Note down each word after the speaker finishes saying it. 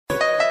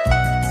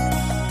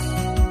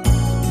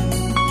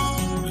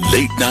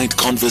Late Night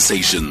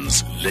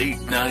Conversations. Late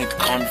Night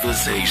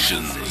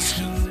Conversations.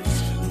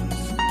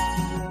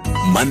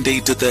 Monday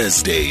to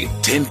Thursday,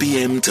 10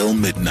 p.m. till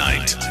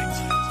midnight.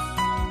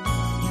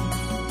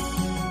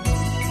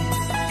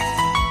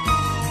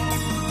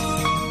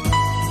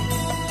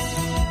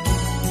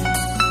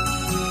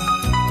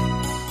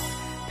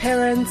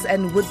 Parents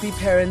and would-be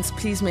parents,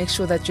 please make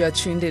sure that you are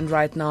tuned in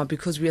right now,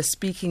 because we are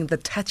speaking the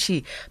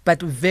touchy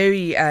but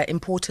very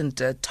important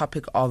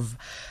topic of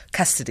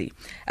custody.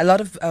 A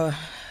lot of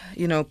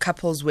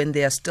couples, when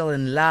they are still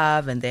in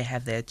love and they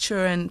have their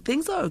children,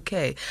 things are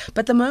okay.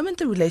 But the moment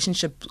the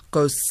relationship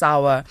goes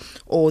sour,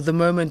 or the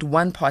moment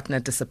one partner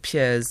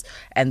disappears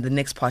and the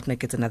next partner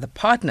gets another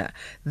partner,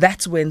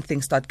 that's when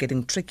things start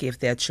getting tricky if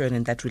there are children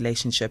in that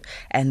relationship.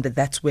 And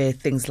that's where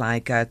things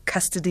like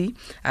custody,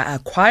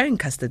 acquiring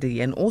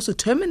custody, and also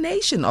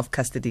termination of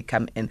custody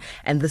come in.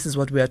 And this is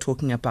what we are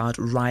talking about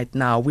right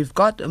now. We've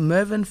got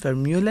Mervyn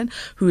Vermeulen,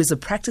 who is a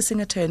practising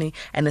attorney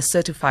and a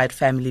certified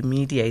family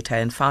mediator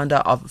and founder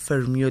of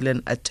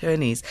Vermeulen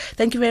Attorneys.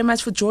 Thank you very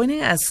much for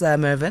joining us,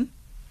 Mervyn.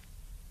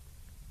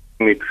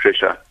 Me,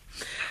 Patricia.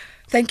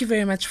 Thank you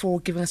very much for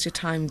giving us your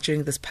time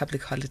during this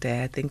public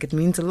holiday. I think it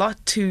means a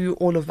lot to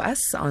all of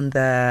us on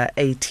the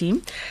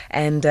A-team,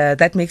 and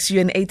that makes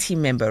you an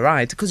A-team member,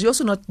 right? Because you're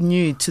also not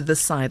new to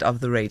this side of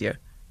the radio.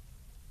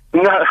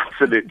 No,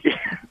 absolutely.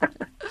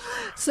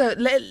 So,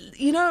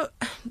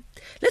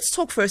 let's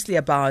talk firstly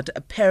about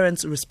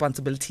parents'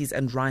 responsibilities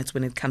and rights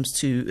when it comes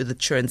to the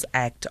Children's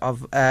Act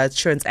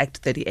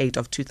 38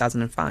 of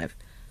 2005.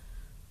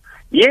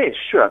 Yes,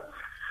 sure.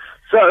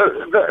 So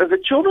the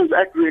Children's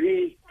Act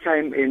really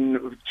came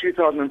in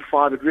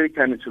 2005. It really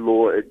came into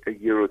law a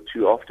year or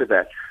two after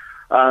that.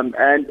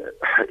 And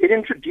it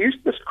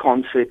introduced this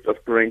concept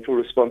of parental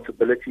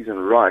responsibilities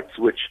and rights,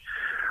 which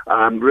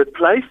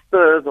replaced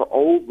the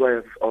old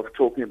way of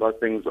talking about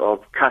things of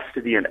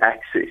custody and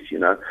access,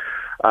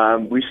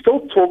 We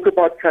still talk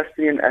about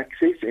custody and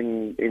access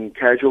in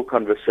casual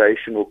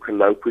conversation or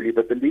colloquially,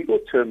 but the legal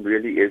term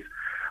really is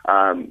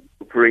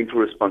parental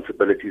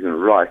responsibilities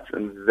and rights,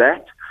 and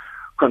that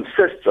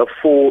consists of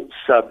 4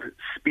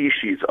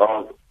 subspecies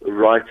of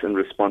rights and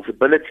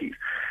responsibilities,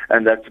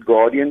 and that's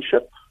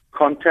guardianship,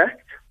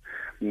 contact,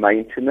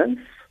 maintenance,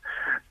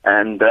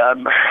 and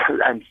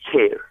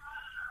care.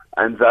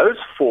 And those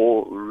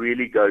 4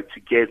 really go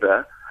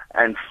together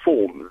and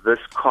form this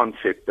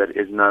concept that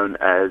is known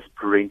as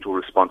parental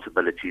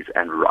responsibilities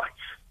and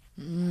rights.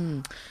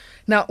 Mm.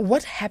 Now,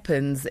 what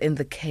happens in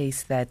the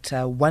case that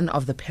one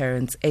of the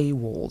parents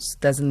AWOLs,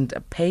 doesn't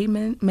pay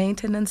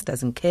maintenance,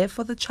 doesn't care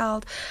for the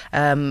child,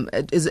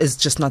 is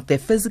just not there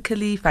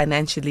physically,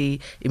 financially,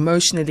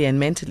 emotionally, and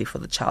mentally for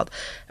the child?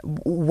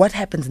 What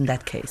happens in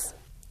that case?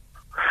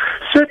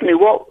 Certainly.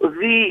 Well,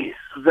 the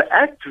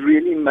Act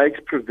really makes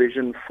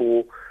provision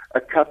for a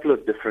couple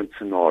of different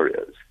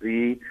scenarios.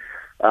 We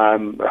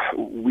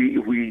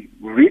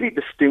really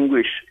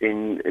distinguish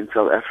in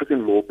South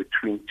African law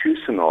between 2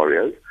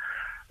 scenarios,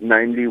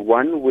 namely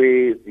one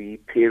where the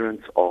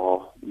parents are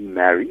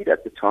married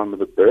at the time of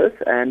the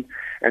birth, and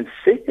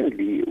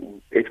secondly,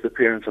 if the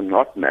parents are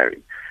not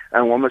married.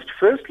 And one must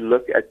first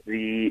look at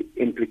the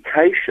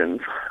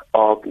implications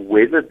of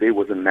whether there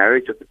was a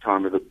marriage at the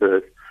time of the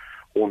birth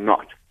or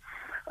not.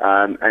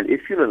 And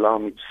if you'll allow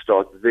me to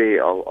start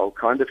there, I'll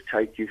kind of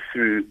take you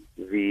through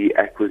the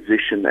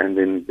acquisition and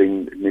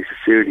then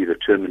necessarily the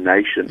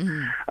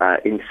termination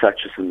in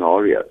such a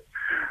scenario.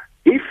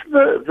 If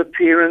the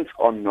parents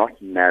are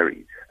not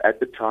married at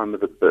the time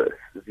of the birth,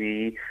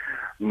 the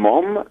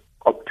mom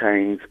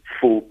obtains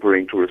full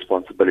parental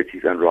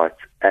responsibilities and rights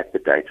at the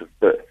date of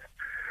birth.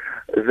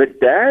 The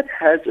dad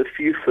has a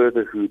few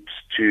further hoops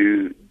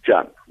to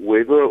jump,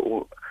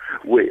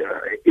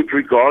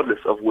 regardless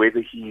of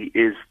whether he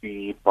is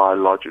the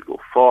biological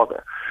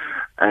father.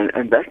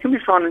 And that can be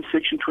found in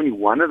Section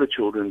 21 of the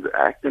Children's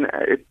Act, and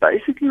it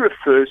basically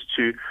refers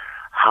to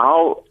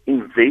how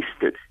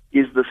invested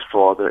is this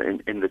father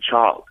in the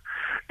child.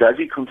 Does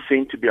he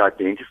consent to be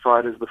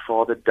identified as the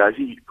father? Does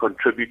he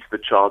contribute to the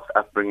child's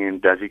upbringing?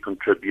 Does he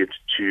contribute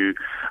to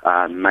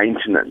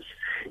maintenance?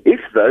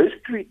 If those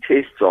 3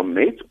 tests are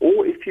met,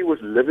 or if he was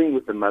living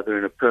with the mother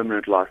in a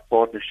permanent life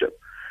partnership,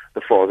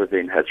 the father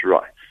then has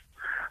rights.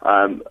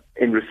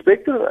 In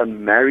respect of a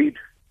married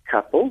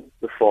couple,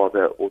 the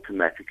father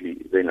automatically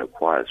then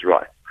acquires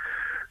rights.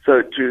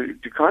 So to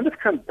kind of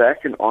come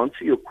back and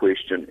answer your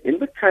question, in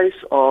the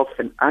case of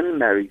an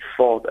unmarried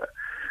father,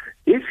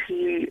 if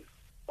he,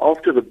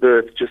 after the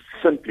birth, just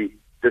simply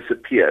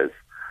disappears,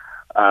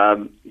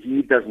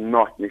 he does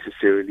not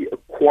necessarily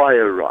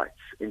acquire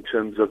rights in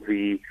terms of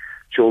the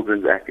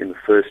Children's Act in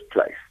the first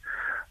place.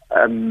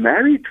 A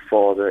married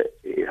father,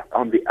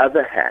 on the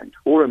other hand,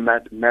 or a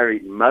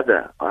married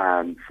mother,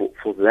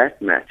 for that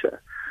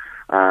matter,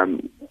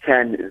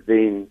 can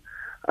then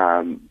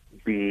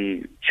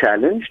be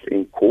challenged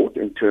in court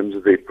in terms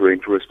of their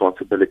parental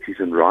responsibilities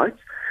and rights,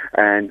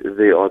 and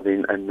there are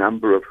then a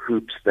number of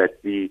hoops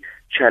that the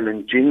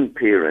challenging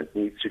parent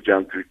needs to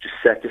jump through to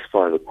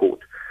satisfy the court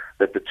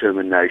that the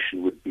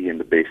termination would be in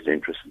the best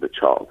interest of the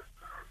child.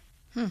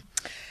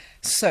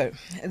 So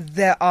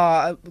there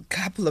are a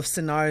couple of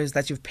scenarios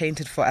that you've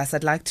painted for us.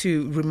 I'd like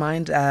to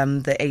remind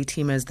the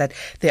A-teamers that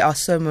they are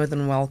so more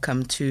than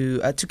welcome to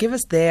give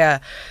us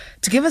their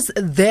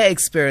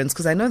experience,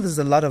 because I know there's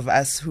a lot of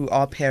us who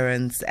are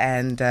parents,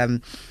 and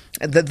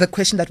the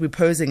question that we're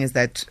posing is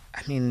that,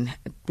 I mean,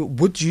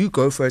 would you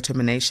go for a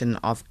termination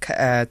of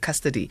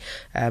custody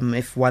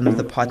if one of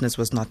the partners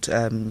was not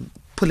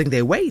pulling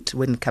their weight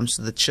when it comes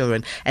to the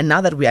children? And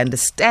now that we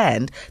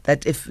understand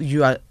that if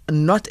you are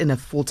not in a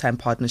full-time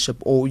partnership,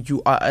 or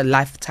you are a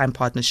lifetime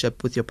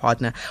partnership with your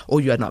partner, or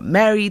you are not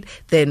married,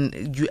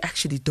 then you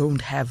actually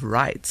don't have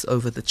rights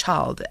over the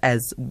child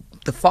as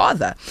the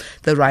father.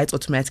 The rights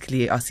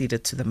automatically are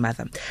ceded to the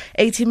mother.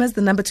 A-teamers,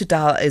 the number to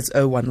dial is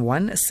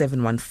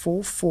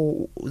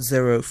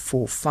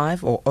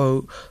 011-714-4045 or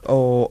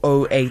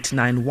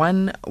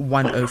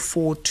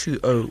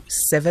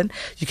 0891-104-207.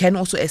 You can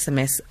also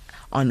SMS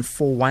on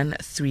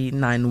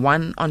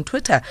 41391. On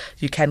Twitter,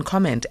 you can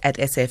comment at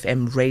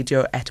SFM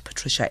Radio, at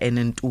Patricia N.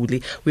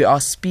 Ntuli. We are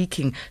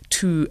speaking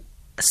to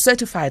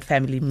certified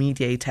family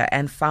mediator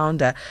and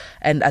founder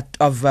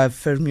of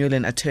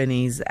Vermeulen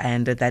Attorneys,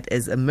 and that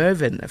is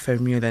Mervyn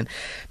Vermeulen.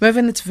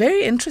 Mervyn, it's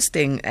very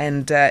interesting,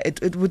 and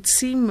it would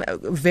seem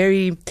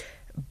very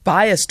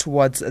biased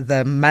towards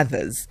the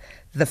mothers.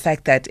 The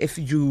fact that if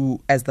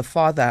you, as the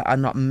father, are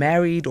not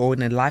married or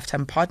in a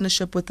lifetime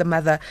partnership with the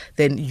mother,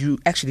 then you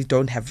actually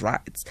don't have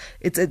rights.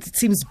 It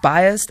seems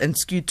biased and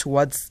skewed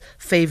towards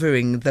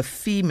favoring the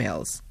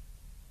females.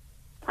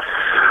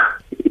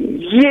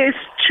 Yes,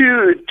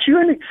 to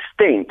an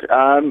extent.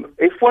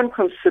 If one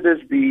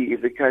considers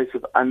the case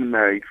of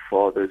unmarried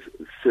fathers,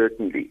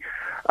 certainly,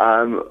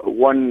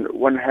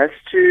 one has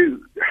to,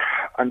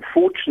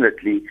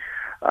 unfortunately,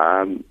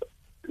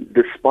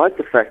 despite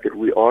the fact that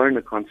we are in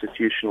a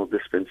constitutional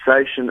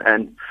dispensation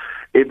and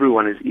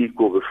everyone is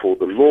equal before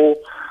the law,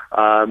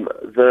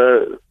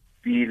 the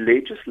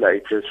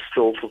legislators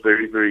still, for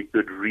very, very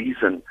good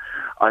reason,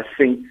 I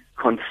think,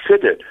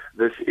 considered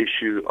this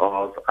issue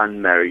of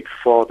unmarried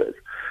fathers.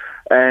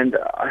 And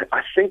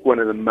I think one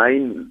of the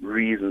main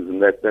reasons,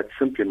 and that's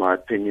simply my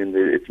opinion,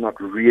 that it's not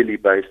really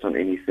based on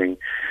anything,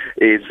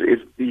 is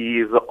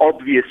the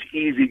obvious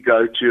easy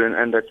go-to,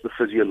 and that's the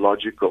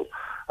physiological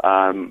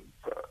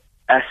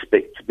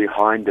aspect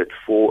behind it.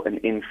 For an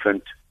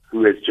infant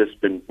who has just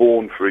been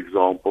born, for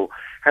example,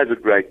 has a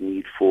great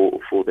need for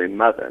their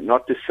mother.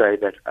 Not to say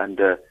that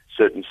under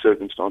certain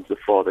circumstances the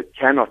father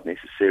cannot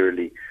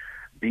necessarily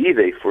be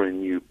there for a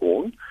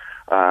newborn.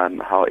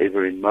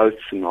 However, in most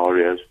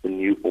scenarios, the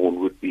newborn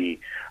would be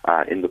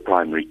in the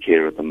primary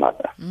care of the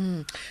mother.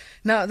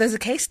 Now, there's a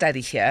case study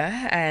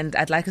here, and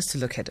I'd like us to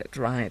look at it,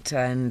 right?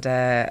 And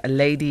a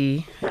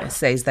lady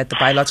says that the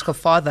biological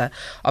father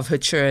of her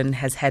children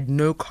has had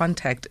no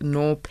contact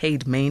nor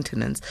paid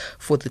maintenance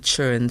for the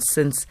children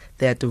since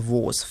their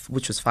divorce,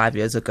 which was 5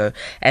 years ago.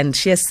 And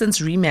she has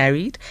since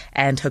remarried,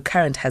 and her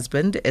current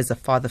husband is a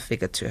father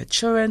figure to her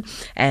children.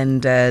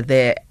 And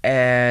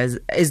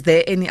is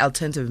there any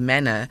alternative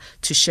manner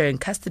to sharing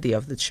custody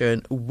of the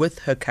children with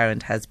her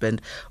current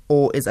husband,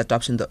 or is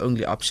adoption the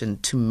only option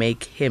to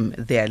make him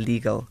their legal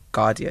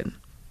guardian?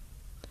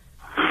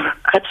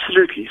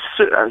 Absolutely.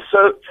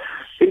 So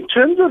in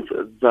terms of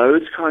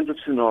those kinds of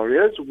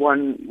scenarios,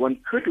 one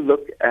could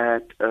look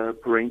at a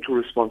parental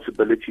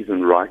responsibilities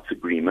and rights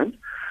agreement,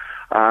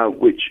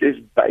 which is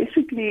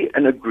basically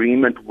an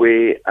agreement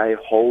where a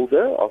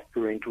holder of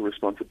parental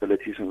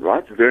responsibilities and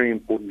rights, very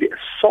importantly a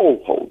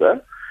sole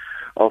holder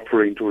of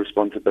parental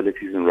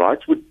responsibilities and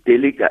rights, would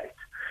delegate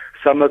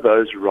some of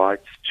those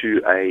rights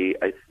to a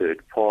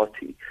third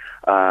party.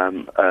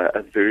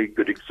 A very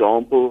good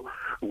example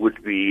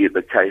would be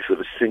the case of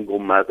a single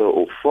mother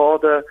or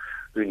father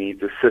who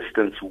needs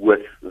assistance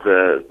with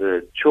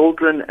the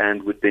children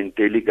and would then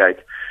delegate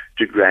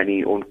to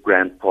granny or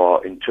grandpa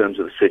in terms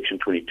of the Section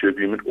 22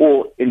 agreement,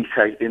 or in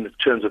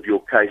terms of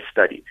your case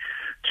study,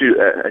 to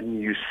a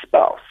new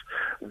spouse.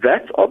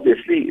 That's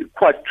obviously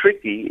quite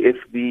tricky if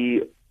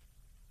the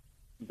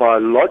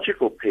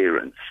biological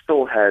parent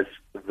still has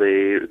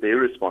their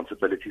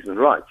responsibilities and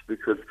rights,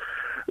 because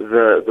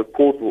the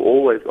court will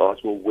always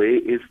ask, well, where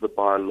is the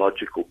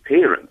biological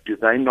parent? Do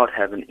they not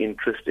have an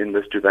interest in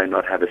this? Do they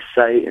not have a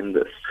say in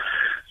this?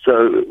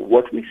 So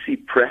what we see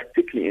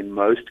practically in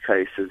most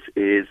cases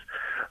is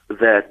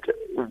that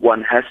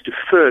one has to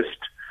first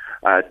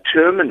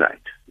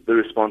terminate the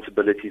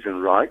responsibilities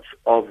and rights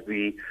of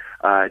the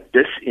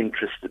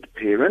disinterested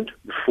parent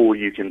before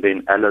you can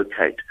then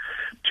allocate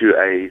to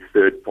a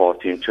third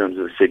party in terms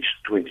of a Section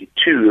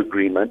 22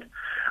 agreement,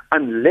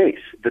 unless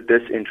the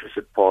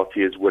disinterested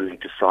party is willing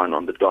to sign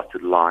on the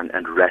dotted line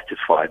and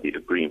ratify the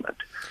agreement.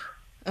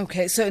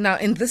 Okay, so now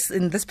in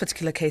this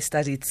particular case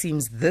study, it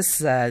seems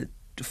this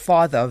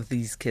father of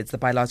these kids, the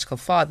biological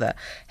father,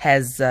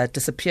 has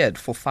disappeared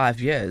for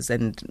 5 years,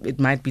 and it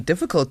might be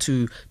difficult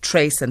to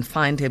trace and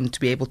find him to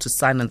be able to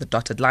sign on the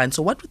dotted line.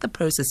 So what would the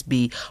process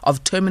be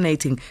of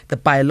terminating the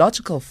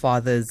biological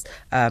father's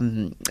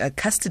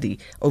custody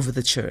over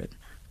the children?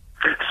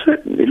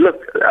 Certainly.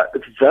 Look,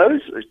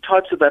 those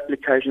types of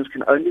applications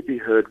can only be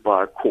heard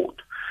by a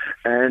court.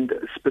 And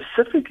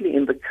specifically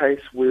in the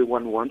case where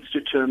one wants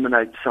to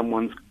terminate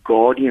someone's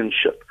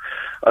guardianship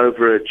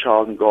over a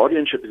child, and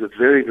guardianship is a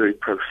very, very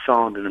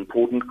profound and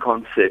important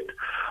concept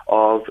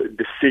of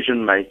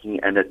decision-making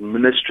and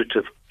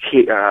administrative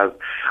care.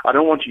 I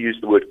don't want to use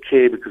the word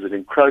care because it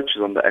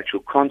encroaches on the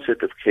actual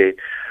concept of care,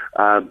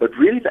 but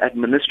really the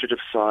administrative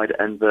side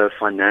and the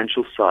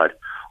financial side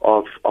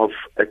of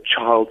a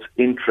child's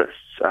interests,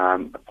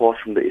 apart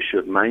from the issue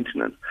of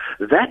maintenance.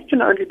 That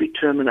can only be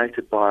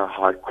terminated by a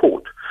high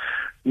court.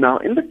 Now,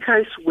 in the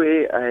case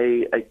where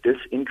a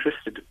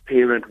disinterested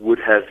parent would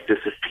have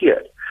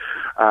disappeared,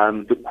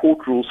 the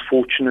court rules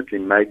fortunately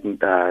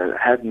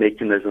have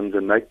mechanisms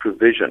and make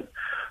provision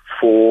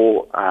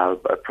for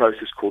a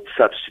process called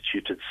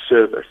substituted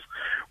service,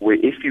 where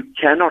if you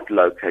cannot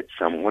locate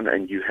someone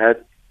and you have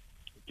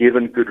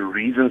given good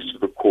reasons to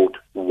the court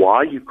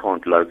why you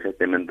can't locate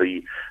them and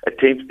the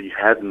attempts that you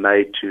have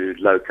made to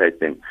locate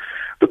them,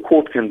 the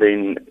court can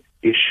then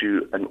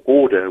issue an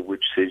order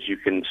which says you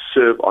can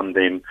serve on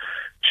them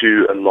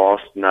to a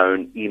last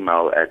known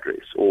email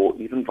address, or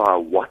even via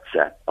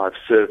WhatsApp. I've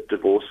served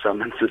divorce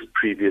summonses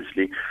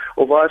previously,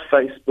 or via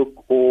Facebook,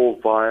 or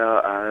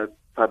via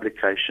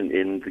publication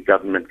in the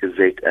Government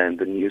Gazette and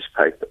the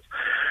newspapers.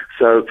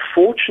 So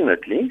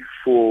fortunately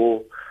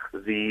for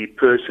the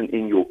person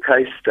in your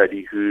case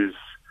study whose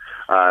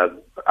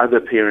other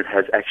parent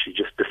has actually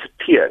just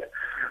disappeared,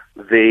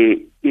 there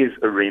is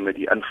a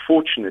remedy.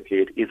 Unfortunately,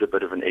 it is a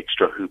bit of an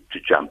extra hoop to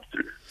jump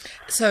through.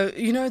 So,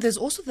 there's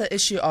also the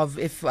issue of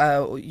if,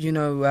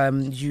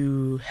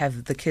 you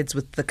have the kids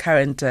with the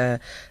current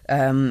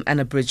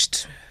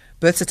unabridged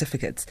birth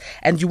certificates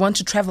and you want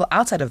to travel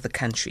outside of the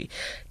country,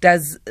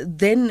 does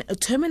then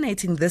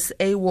terminating this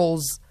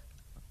AWOL's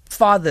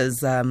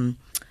father's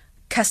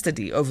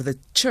custody over the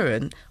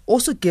children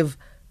also give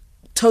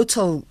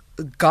total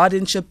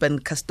guardianship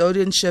and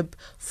custodianship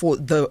for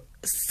the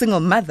single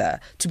mother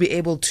to be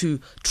able to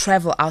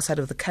travel outside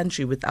of the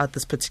country without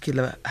this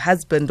particular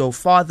husband or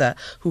father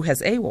who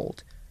has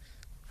AWOL'd?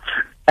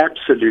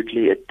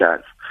 Absolutely, it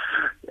does.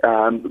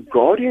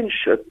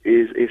 Guardianship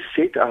is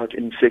set out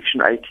in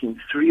Section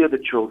 18.3 of the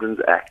Children's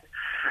Act,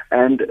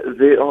 and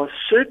there are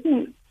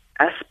certain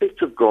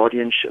aspects of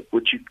guardianship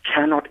which you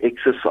cannot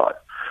exercise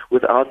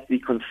without the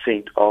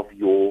consent of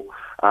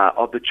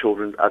the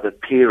children's other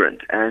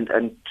parent, and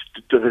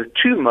the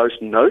two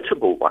most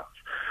notable ones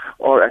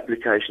are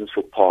applications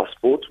for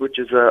passports, which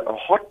is a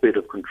hotbed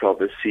of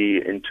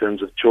controversy in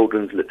terms of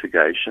children's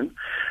litigation,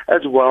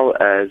 as well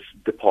as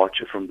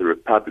departure from the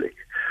Republic.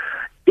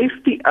 If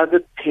the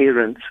other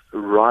parent's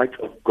right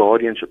of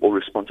guardianship or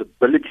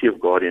responsibility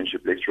of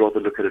guardianship, let's rather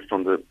look at it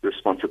from the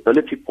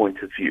responsibility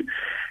point of view,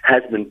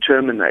 has been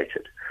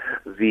terminated,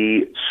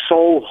 the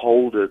sole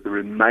holder, the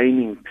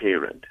remaining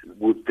parent,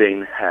 would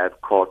then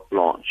have carte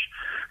blanche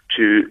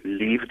to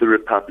leave the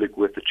Republic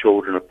with the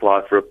children,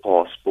 apply for a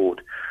passport,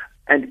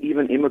 and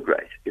even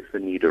immigrate if the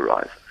need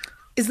arises.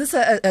 Is this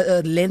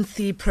a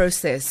lengthy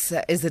process?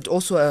 Is it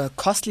also a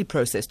costly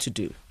process to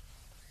do?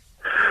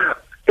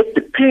 It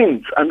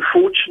depends.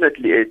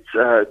 Unfortunately, it's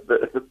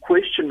the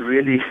question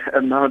really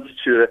amounts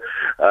to,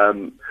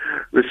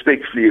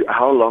 respectfully,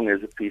 how long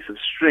is a piece of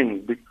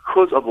string,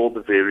 because of all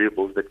the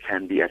variables that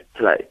can be at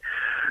play.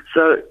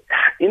 So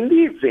in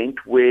the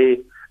event where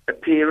a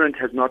parent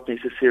has not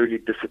necessarily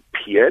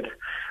disappeared,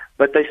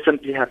 but they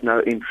simply have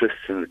no interest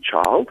in the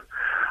child,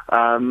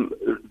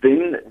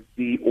 then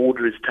the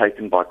order is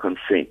taken by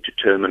consent to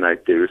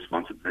terminate their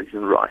responsibilities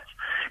and rights.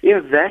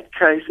 In that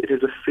case, it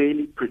is a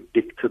fairly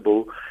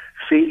predictable,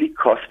 fairly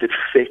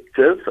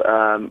cost-effective,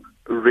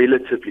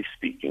 relatively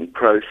speaking,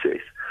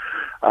 process.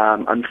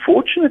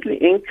 Unfortunately,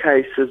 in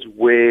cases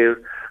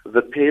where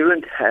the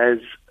parent has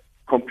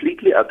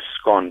completely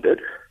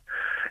absconded,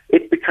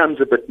 it becomes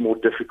a bit more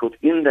difficult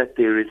in that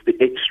there is the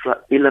extra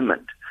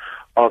element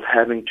of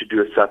having to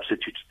do a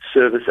substituted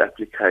service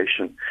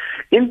application.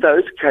 In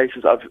those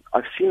cases,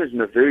 I've seen it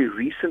in a very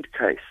recent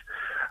case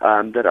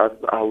that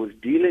I was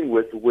dealing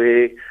with,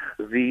 where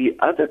the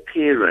other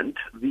parent,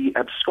 the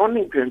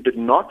absconding parent, did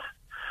not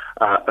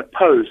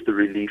oppose the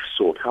relief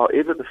sought.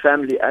 However, the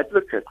family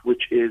advocate,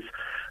 which is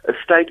a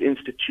state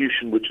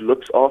institution which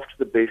looks after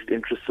the best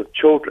interests of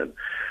children,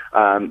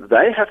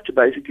 they have to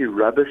basically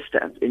rubber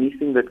stamp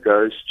anything that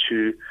goes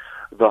to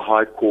the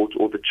High Court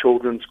or the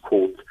Children's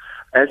Court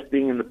as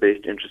being in the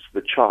best interest of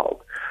the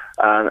child.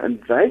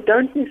 And they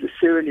don't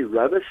necessarily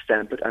rubber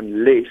stamp it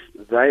unless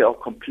they are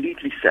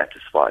completely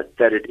satisfied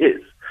that it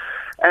is.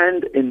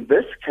 And in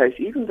this case,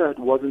 even though it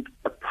wasn't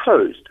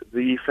opposed,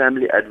 the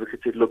family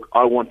advocate said, look,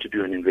 I want to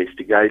do an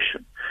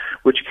investigation,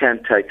 which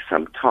can take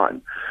some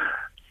time.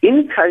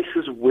 In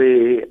cases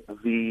where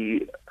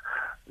the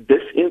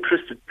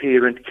disinterested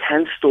parent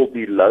can still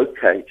be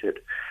located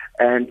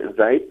and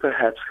they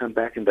perhaps come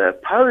back and they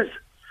oppose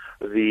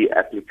the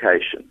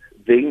application,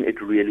 then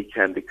it really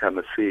can become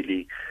a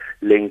fairly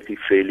lengthy,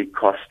 fairly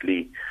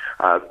costly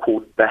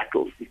court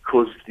battles,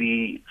 because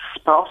the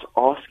spouse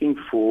asking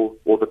for,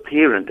 or the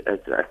parent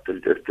at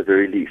the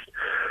very least,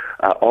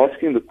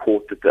 asking the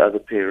court that the other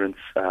parent's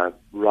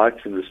rights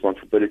and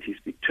responsibilities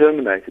be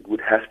terminated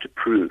would have to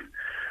prove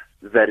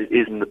that it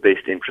is in the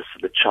best interest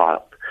of the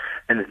child.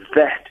 And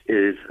that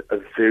is a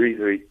very,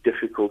 very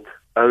difficult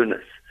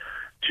onus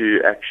to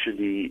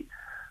actually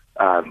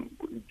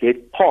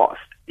get past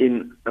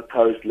in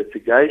opposed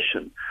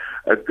litigation.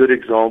 A good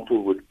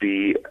example would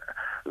be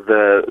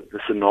the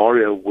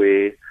scenario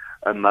where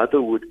a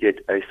mother would get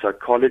a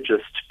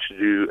psychologist to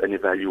do an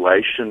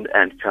evaluation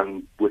and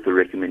come with a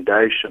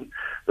recommendation.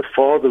 The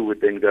father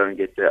would then go and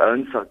get their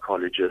own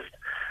psychologist,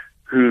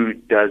 who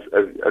does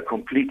a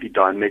completely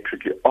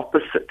diametrically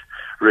opposite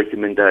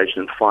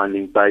recommendation and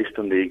finding based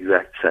on the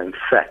exact same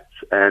facts.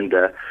 And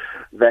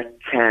that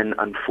can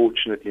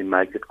unfortunately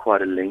make it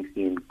quite a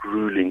lengthy and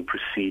grueling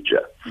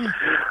procedure.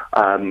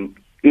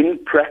 In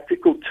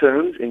practical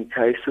terms, in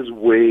cases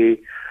where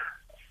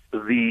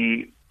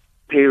the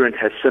parent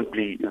has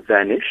simply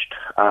vanished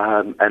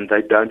and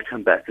they don't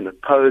come back and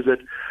oppose it,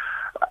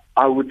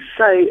 I would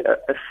say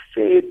a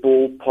fair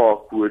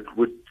ballpark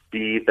would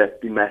be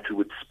that the matter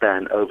would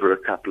span over a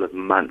couple of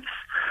months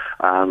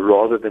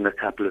rather than a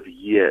couple of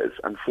years.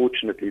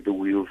 Unfortunately, the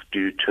wheels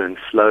do turn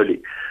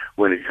slowly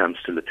when it comes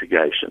to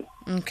litigation.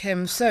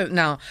 Okay, so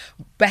now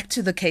back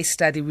to the case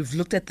study. We've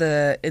looked at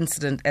the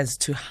incident as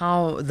to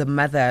how the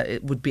mother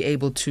would be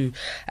able to,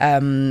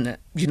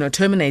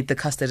 terminate the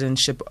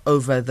custodianship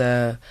over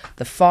the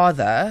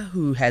father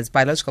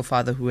biological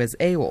father who has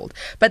AWOLed.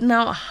 But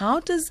now,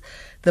 how does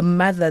the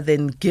mother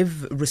then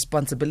give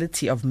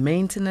responsibility of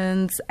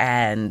maintenance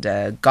and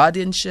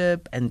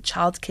guardianship and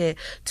childcare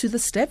to the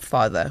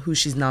stepfather who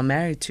she's now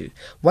married to?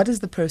 What is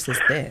the process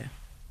there?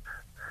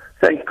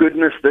 Thank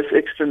goodness this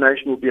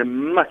explanation will be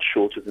much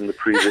shorter than the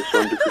previous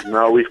one, because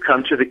now we've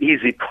come to the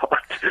easy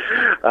part.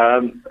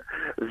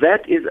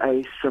 That is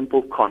a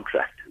simple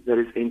contract that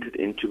is entered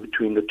into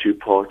between the two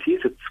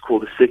parties. It's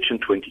called a Section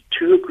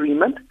 22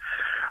 agreement.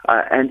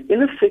 And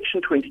in a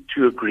Section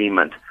 22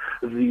 agreement,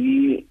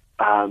 the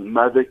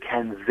mother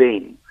can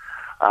then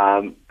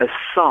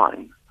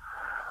assign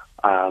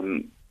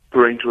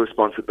parental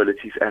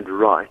responsibilities and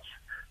rights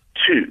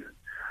to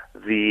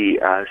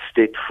the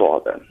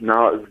stepfather.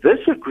 Now, this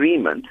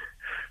agreement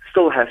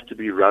still has to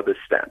be rubber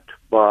stamped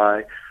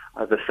by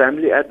the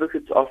Family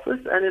Advocate's Office,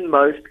 and in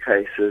most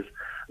cases,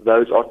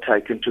 those are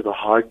taken to the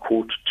High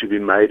Court to be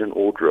made an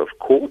order of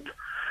court.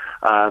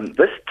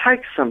 This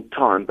takes some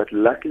time, but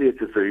luckily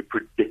it's a very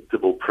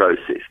predictable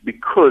process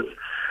because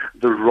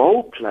the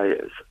role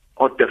players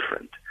are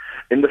different.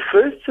 In the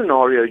first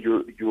scenario,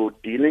 you're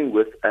dealing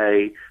with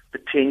a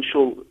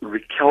potential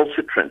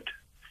recalcitrant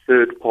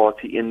third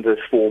party in the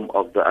form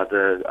of the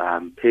other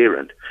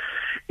parent.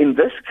 In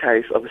this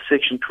case of a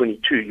Section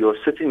 22, you're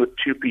sitting with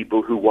two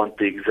people who want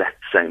the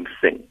exact same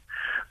thing.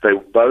 They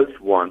both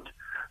want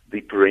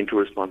the parental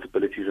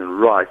responsibilities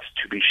and rights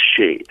to be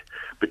shared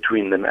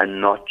between them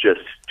and not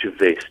just to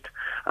vest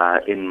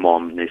in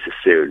mom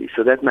necessarily.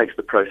 So that makes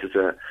the process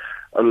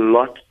a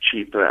lot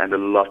cheaper and a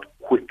lot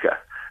quicker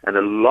and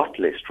a lot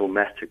less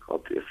traumatic,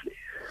 obviously.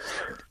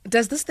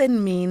 Does this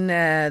then mean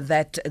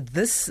that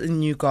this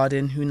new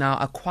guardian who now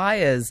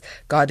acquires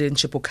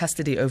guardianship or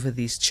custody over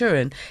these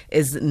children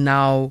is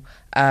now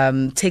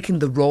taking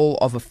the role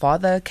of a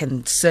father?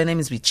 Can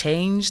surnames be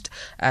changed?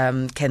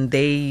 Can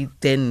they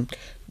then,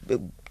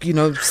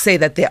 say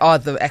that they are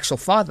the actual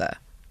father?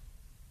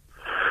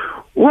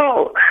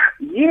 Well,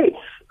 yes,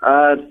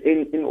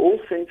 in all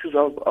senses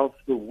of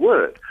the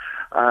word.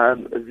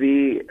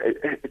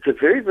 It's a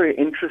very, very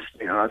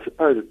interesting, and I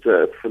suppose it's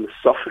a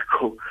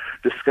philosophical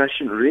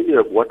discussion really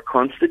of what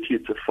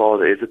constitutes a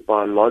father. Is it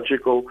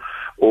biological,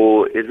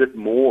 or is it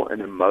more an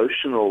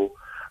emotional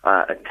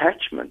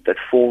attachment that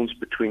forms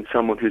between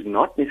someone who's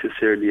not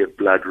necessarily a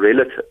blood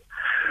relative?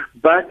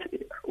 But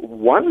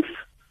once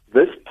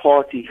this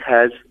party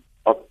has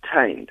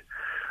obtained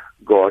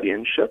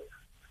guardianship,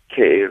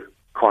 care,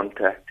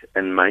 contact,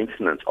 and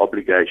maintenance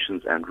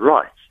obligations and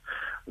rights,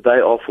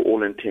 they are, for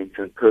all intents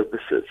and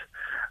purposes,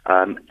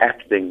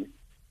 acting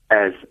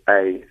as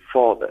a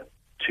father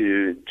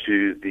to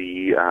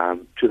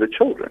the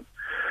children.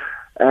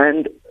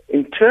 And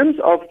in terms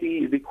of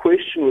the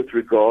question with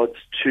regards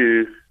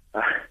to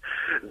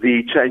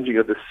the changing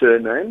of the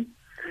surname,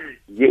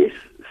 yes,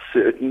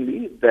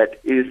 certainly that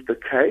is the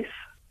case.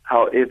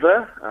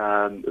 However,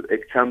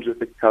 it comes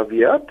with a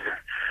caveat.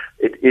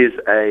 It is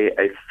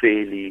a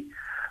fairly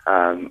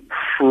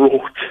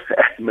fraught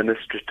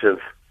administrative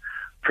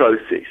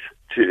process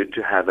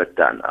to have it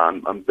done.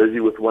 I'm busy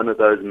with one of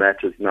those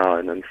matters now,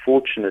 and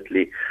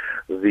unfortunately,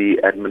 the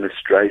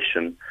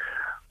administration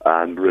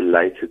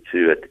related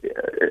to it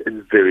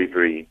is very,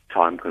 very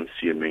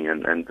time-consuming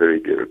and very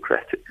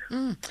bureaucratic.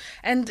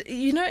 And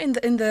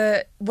in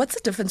the what's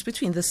the difference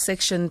between the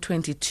Section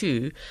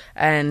 22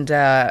 and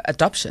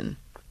adoption?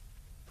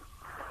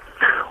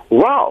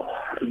 Wow!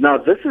 Now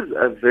this is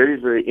a very,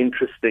 very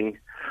interesting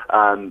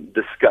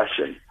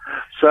discussion.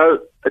 So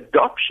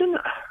adoption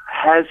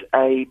has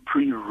a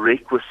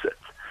prerequisite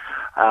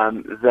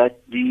that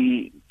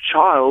the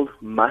child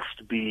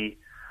must be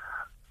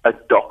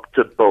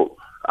adoptable.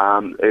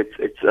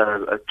 It's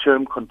a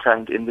term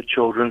contained in the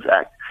Children's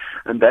Act,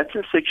 and that's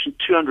in Section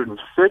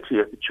 230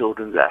 of the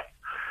Children's Act.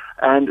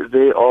 And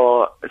there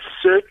are a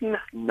certain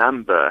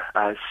number,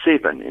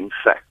 7 in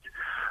fact,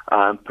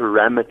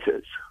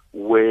 parameters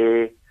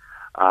where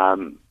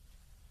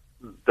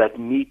that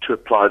need to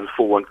apply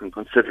before one can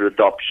consider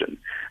adoption.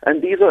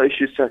 And these are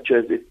issues such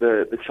as if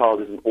the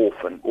child is an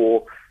orphan,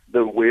 or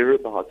the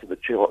whereabouts of the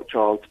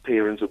child's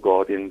parents or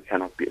guardian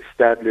cannot be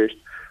established,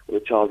 or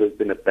the child has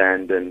been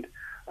abandoned,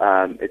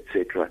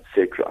 etc.,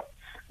 etc.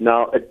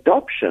 Now,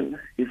 adoption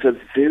is a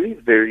very,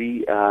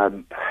 very,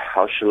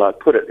 how shall I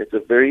put it, it's a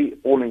very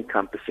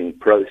all-encompassing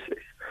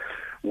process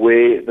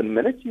where the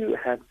minute you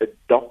have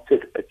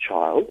adopted a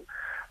child,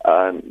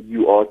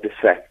 you are de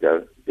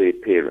facto their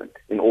parent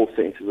in all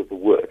senses of the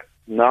word.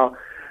 Now,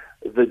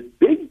 the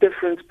big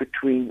difference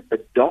between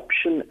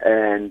adoption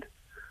and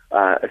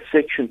a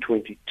Section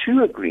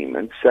 22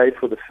 agreement, save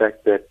for the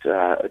fact that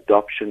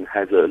adoption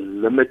has a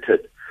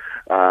limited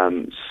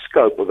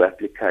scope of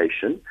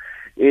application,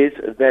 is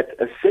that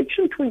a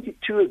Section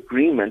 22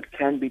 agreement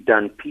can be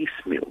done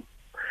piecemeal.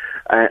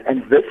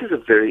 And this is a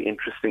very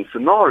interesting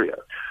scenario.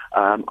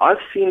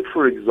 I've seen,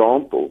 for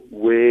example,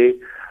 where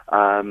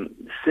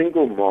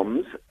single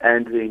moms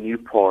and their new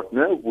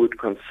partner would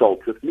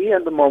consult with me,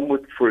 and the mom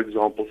would, for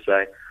example,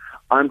 say,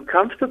 I'm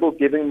comfortable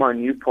giving my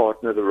new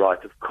partner the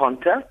right of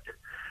contact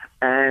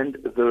and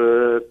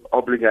the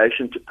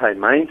obligation to pay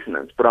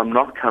maintenance, but I'm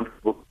not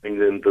comfortable giving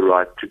them the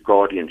right to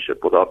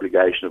guardianship or the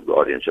obligation of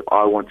guardianship.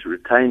 I want to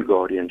retain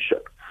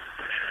guardianship.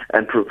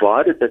 And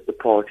provided that the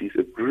parties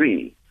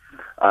agree,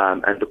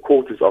 and the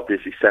court is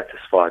obviously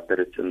satisfied that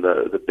it's in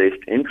the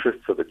best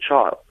interests of the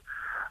child,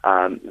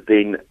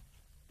 then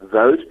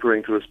those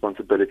parental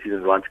responsibilities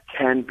and rights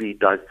can be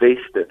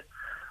divested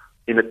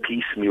in a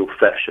piecemeal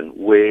fashion,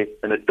 where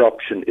an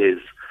adoption is,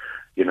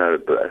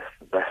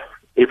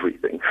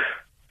 everything.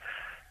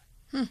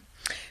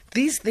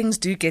 These things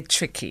do get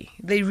tricky.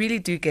 They really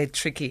do get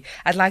tricky.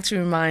 I'd like to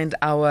remind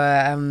our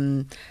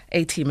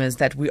A-teamers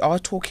that we are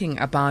talking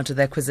about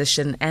the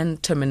acquisition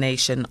and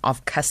termination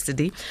of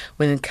custody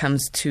when it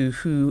comes to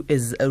who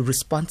is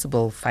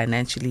responsible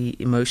financially,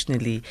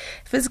 emotionally,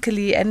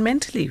 physically, and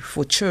mentally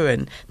for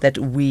children that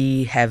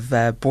we have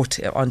brought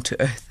onto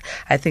earth.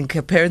 I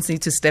think parents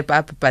need to step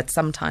up, but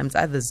sometimes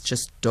others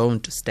just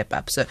don't step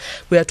up. So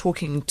we are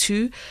talking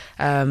to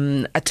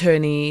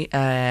attorney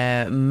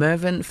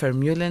Mervyn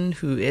Vermeulen,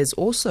 who is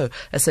also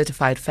a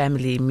certified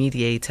family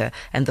mediator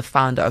and the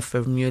founder of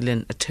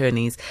Vermeulen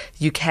Attorneys.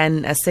 You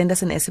can send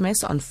us an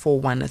SMS on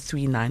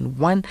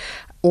 41391,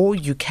 or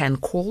you can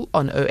call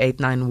on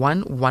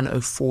 0891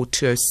 104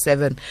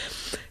 207.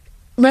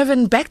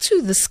 Mervyn, back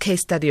to this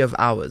case study of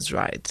ours,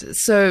 right?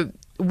 So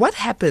what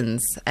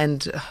happens,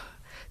 and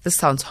this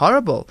sounds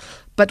horrible,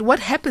 but what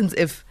happens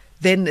if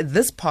then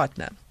this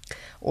partner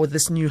or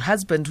this new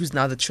husband, who's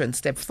now the children's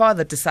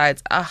stepfather,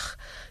 decides, I'm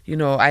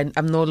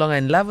no longer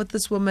in love with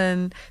this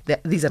woman,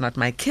 these are not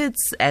my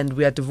kids, and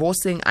we are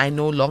divorcing, I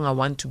no longer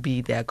want to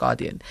be their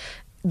guardian.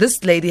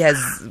 This lady has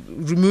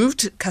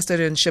removed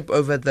custodianship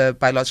over the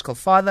biological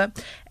father,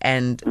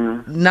 and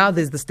now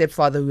there's the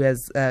stepfather who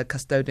has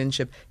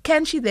custodianship.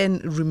 Can she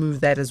then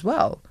remove that as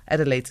well at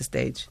a later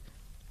stage?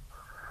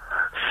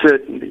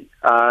 Certainly.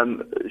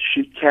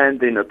 She can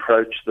then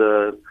approach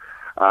the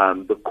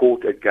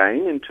court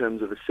again in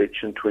terms of a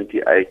Section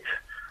 28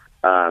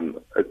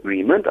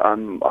 agreement.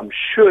 I'm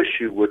sure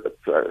she would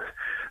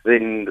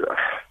then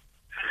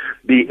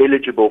be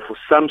eligible for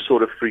some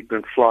sort of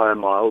frequent flyer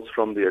miles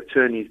from the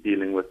attorneys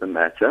dealing with the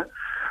matter,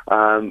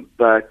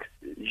 but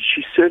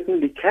she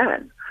certainly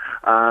can.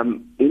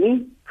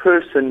 Any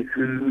person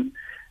who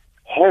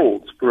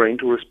holds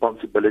parental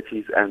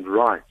responsibilities and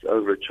rights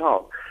over a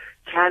child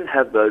can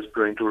have those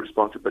parental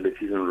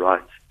responsibilities and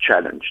rights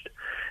challenged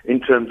in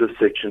terms of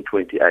Section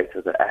 28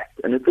 of the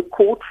Act. And if the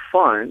court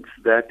finds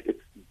that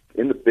it's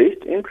in the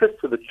best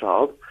interest of the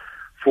child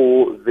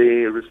for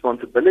their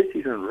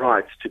responsibilities and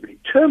rights to be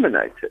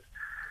terminated,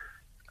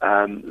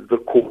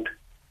 the court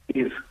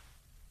is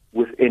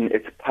within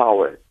its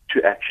power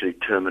to actually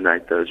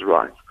terminate those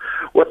rights.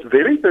 What's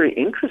very, very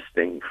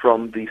interesting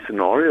from the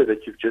scenario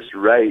that you've just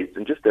raised,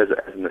 and just as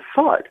an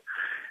aside,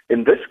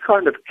 in this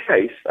kind of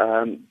case,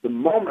 the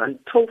mom,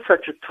 until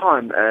such a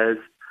time as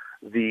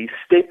the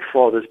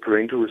stepfather's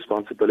parental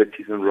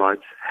responsibilities and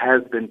rights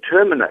have been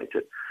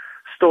terminated,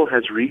 still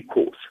has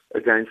recourse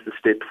against the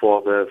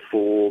stepfather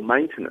for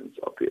maintenance,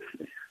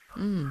 obviously.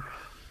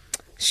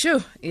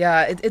 Sure.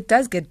 Yeah, it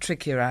does get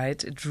tricky,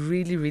 right? It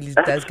really, really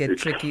does get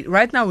tricky.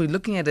 Right now, we're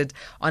looking at it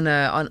on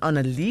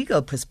a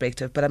legal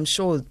perspective, but I'm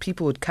sure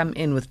people would come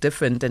in with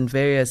different and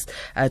various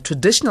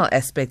traditional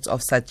aspects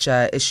of such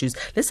issues.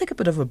 Let's take a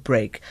bit of a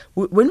break.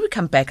 When we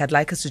come back, I'd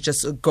like us to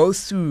just go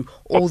through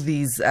all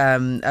these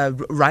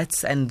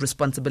rights and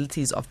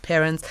responsibilities of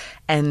parents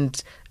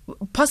and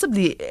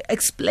possibly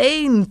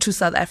explain to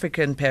South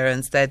African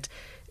parents that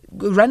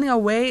running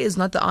away is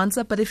not the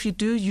answer, but if you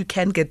do, you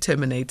can get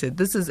terminated.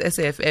 This is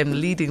SAFM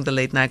leading the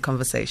late night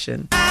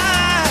conversation.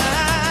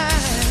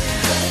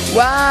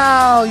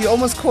 Wow, you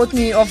almost caught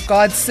me off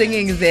guard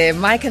singing there.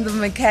 Mike and the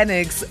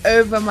Mechanics,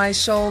 Over My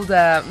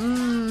Shoulder.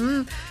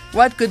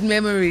 What good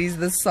memories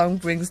this song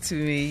brings to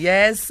me.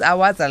 Yes, I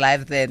was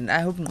alive then. I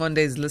hope Ngonde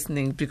is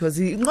listening, because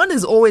Ngonde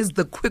is always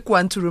the quick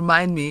one to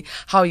remind me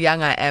how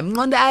young I am.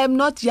 Ngonde, I am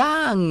not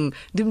young.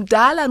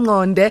 Dimdala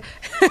Ngonde.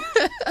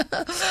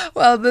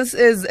 Well, this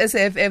is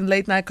SAFM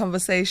Late Night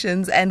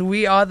Conversations, and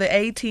we are the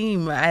A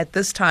team at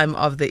this time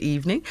of the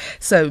evening.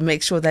 So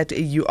make sure that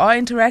you are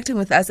interacting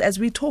with us as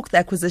we talk the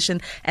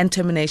acquisition and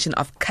termination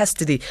of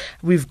custody.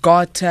 We've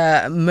got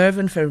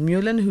Mervyn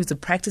Vermeulen, who's a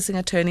practising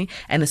attorney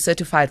and a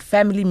certified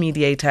family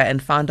mediator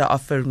and founder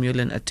of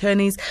Vermeulen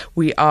Attorneys.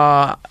 We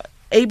are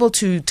able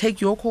to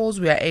take your calls.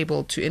 We are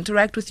able to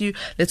interact with you.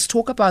 Let's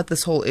talk about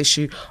this whole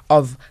issue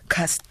of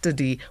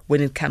custody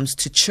when it comes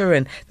to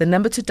children. The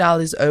number to dial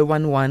is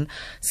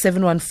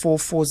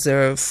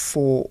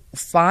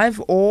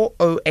 011-714-4045 or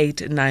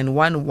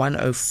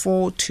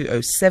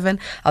 0891-104-207.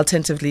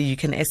 Alternatively, you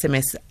can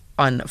SMS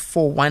on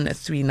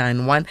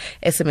 41391.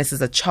 SMSs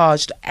are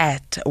charged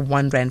at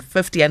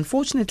R1.50.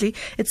 Unfortunately,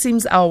 it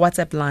seems our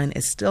WhatsApp line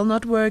is still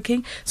not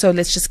working. So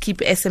let's just keep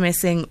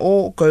SMSing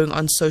or going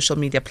on social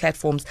media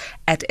platforms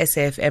at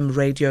SAFM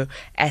Radio,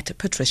 at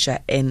Patricia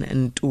N.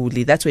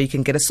 Ntuli. That's where you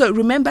can get us. So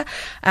remember,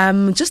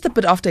 just a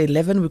bit after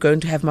 11, we're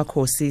going to have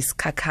Makosi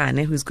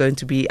Skakane, who's going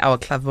to be our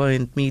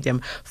clairvoyant medium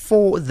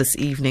for this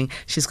evening.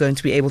 She's going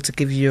to be able to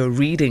give you a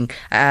reading.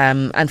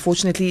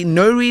 Unfortunately,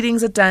 no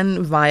readings are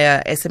done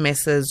via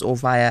SMSs or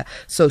via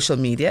social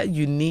media.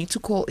 You need to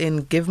call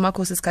in, give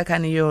Makosi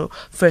Skakane your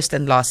first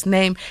and last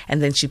name,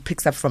 and then she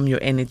picks up from your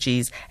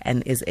energies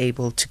and is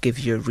able to give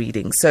you a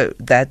reading. So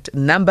that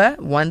number,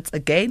 once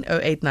again,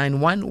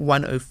 0891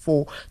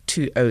 104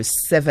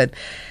 207.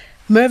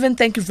 Mervyn,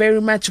 thank you very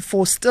much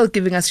for still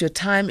giving us your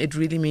time. It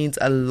really means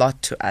a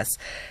lot to us.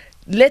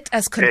 Let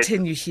us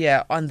continue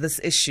here on this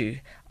issue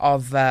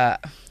of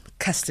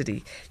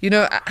custody. You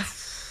know,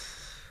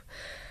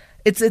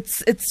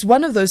 It's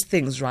one of those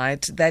things,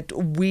 right, that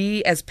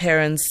we as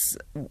parents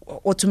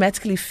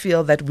automatically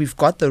feel that we've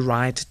got the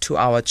right to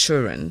our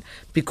children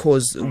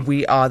because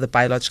we are the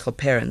biological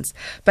parents.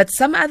 But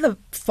some other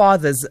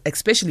fathers,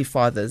 especially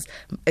fathers,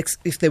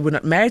 if they were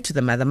not married to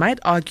the mother,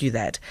 might argue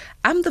that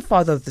I'm the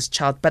father of this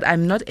child, but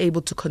I'm not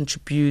able to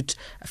contribute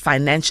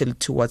financially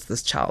towards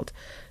this child.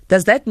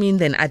 Does that mean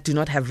then I do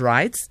not have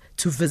rights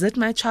to visit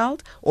my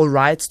child or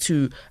rights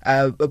to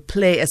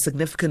play a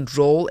significant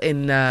role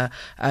in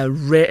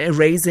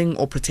raising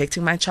or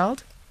protecting my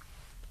child?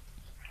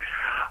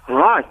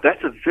 Right,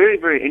 that's a very,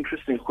 very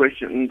interesting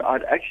question. And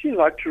I'd actually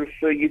like to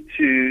refer you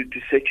to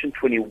Section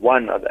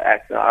 21 of the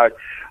Act. Now,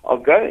 I'll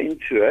go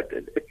into it.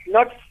 It's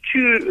not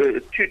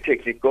too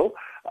technical,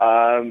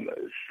 and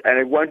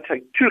it won't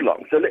take too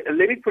long. So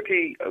let me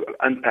quickly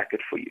unpack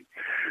it for you.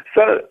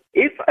 So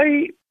if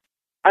a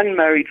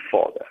unmarried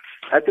father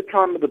at the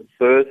time of the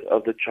birth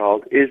of the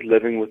child is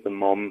living with the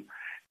mom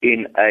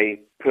in a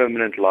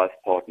permanent life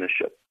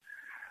partnership,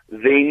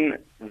 then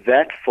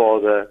that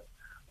father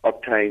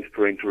obtains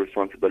parental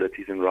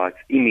responsibilities and rights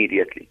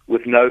immediately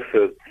with no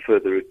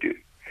further ado.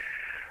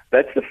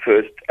 That's the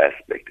first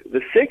aspect.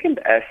 The second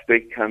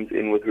aspect comes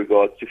in with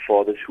regards to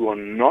fathers who are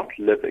not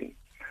living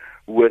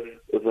with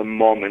the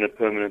mom in a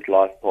permanent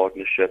life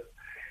partnership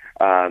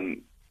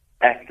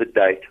at the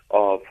date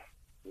of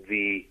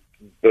the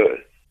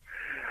birth.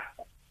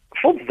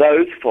 For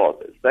those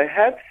fathers, they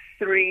have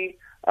three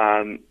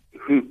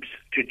hoops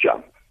to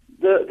jump.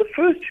 The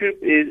first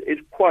hoop is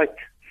quite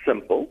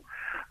simple.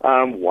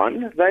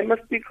 One, they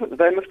must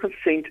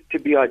consent to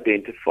be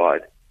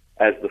identified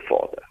as the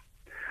father.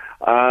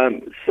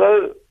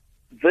 So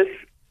this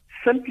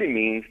simply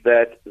means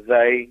that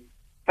they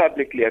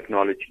publicly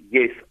acknowledge,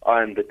 yes,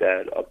 I am the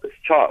dad of this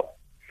child.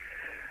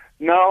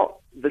 Now,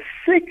 the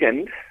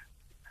second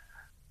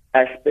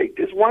aspect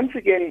is once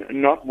again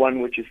not one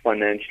which is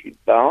financially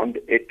bound.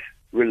 It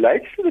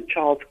relates to the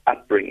child's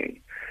upbringing.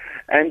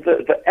 And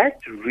the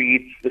Act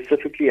reads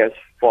specifically as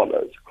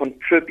follows: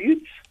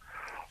 contributes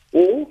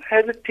or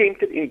has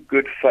attempted in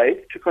good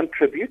faith to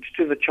contribute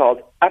to the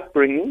child's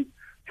upbringing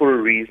for a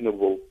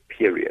reasonable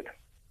period.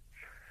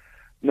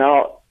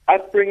 Now,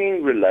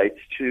 upbringing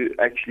relates to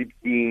actually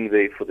being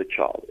there for the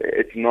child.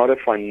 It's not a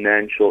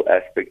financial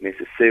aspect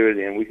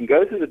necessarily, and we can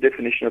go through the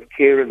definition of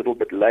care a little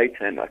bit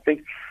later, and I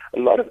think a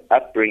lot of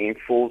upbringing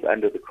falls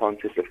under the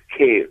concept of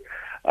care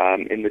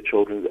in the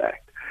Children's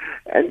Act.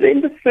 And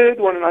then the third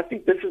one, and I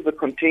think this is the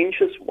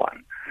contentious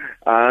one,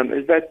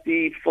 is that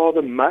the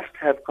father must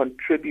have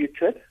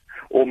contributed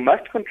or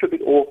must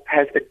contribute or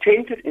has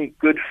attempted in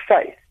good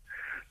faith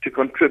to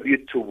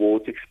contribute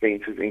towards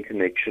expenses in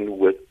connection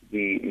with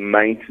the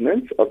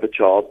maintenance of the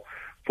child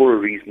for a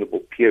reasonable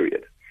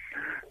period.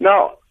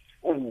 Now,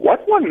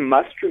 what one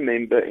must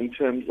remember in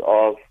terms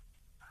of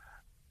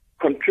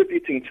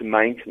contributing to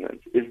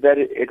maintenance is that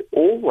it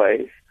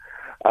always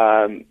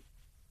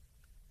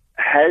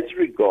has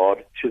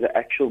regard to the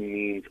actual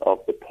means of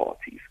the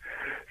parties.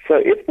 So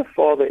if the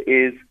father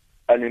is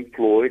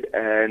unemployed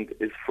and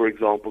is, for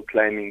example,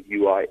 claiming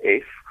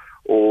UIF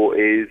or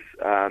is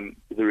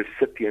the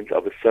recipient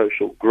of a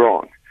social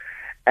grant,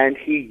 and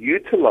he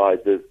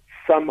utilizes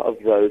some of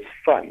those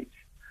funds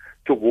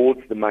towards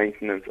the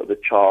maintenance of the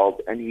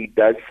child, and he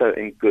does so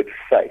in good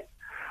faith,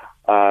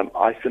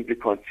 I simply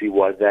can't see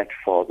why that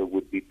father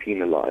would be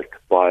penalized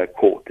by a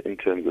court in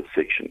terms of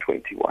Section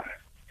 21.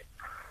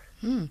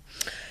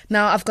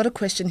 Now, I've got a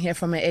question here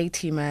from an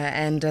A-teamer,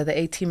 and the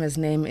A-teamer's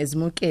name is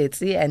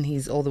Muketsi, and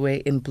he's all the way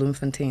in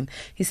Bloemfontein.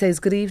 He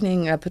says, "Good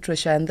evening,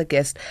 Patricia and the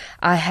guest.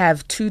 I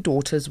have 2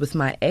 daughters with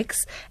my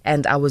ex,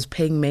 and I was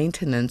paying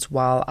maintenance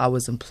while I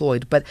was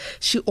employed, but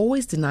she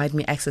always denied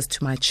me access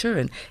to my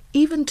children.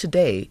 Even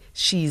today,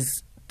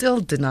 she's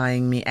still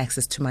denying me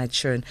access to my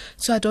children,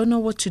 so I don't know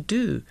what to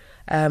do.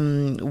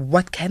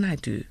 What can I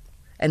do?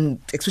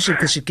 And especially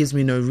because she gives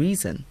me no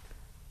reason."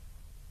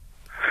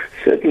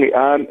 Certainly.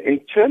 In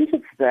terms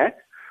of that,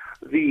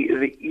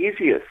 the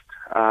easiest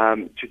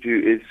to do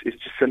is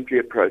to simply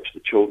approach the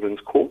children's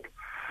court.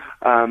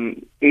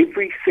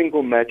 Every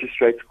single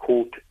magistrate's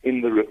court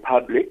in the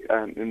Republic,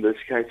 in this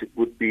case it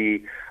would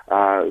be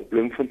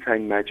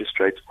Bloemfontein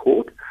Magistrates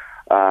Court,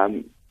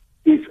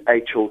 is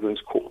a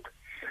children's court.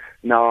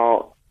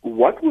 Now,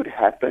 what would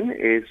happen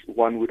is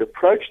one would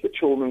approach the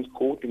children's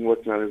court in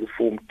what's known as a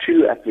Form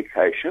 2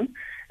 application.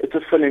 It's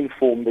a fill-in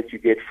form that you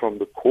get from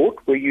the court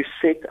where you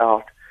set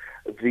out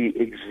the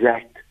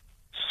exact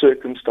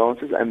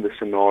circumstances and the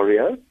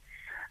scenario,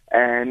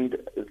 and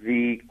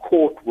the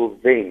court will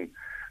then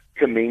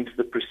commence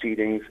the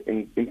proceedings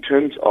in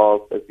terms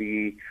of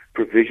the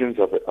provisions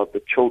of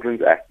the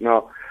Children's Act.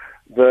 Now,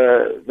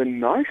 the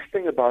nice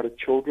thing about a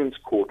children's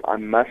court, I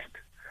must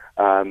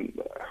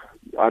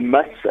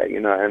say,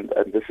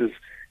 and this is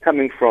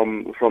coming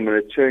from an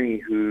attorney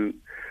who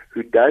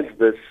does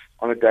this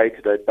on a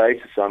day-to-day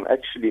basis, so I'm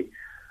actually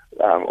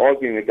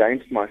arguing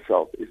against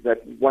myself, is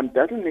that one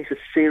doesn't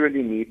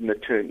necessarily need an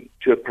attorney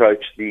to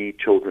approach the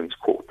children's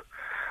court.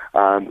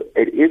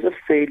 It is a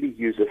fairly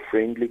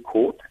user-friendly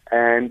court,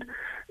 and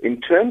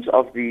in terms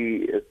of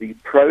the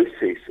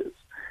processes,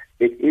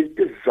 it is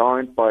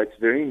designed by its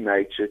very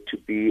nature to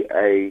be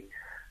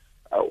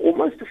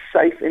almost a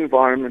safe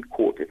environment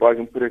court, if I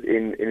can put it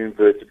in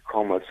inverted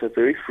commas. So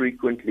very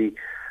frequently,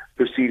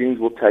 proceedings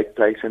will take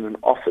place in an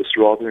office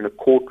rather than a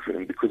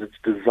courtroom because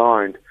it's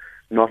designed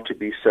not to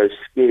be so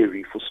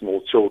scary for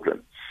small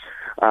children.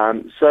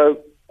 So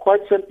quite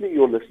simply,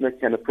 your listener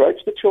can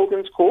approach the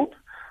children's court.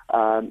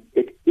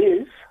 It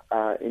is,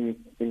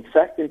 in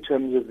fact, in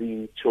terms of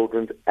the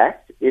Children's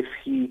Act, if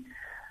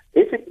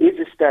it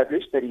is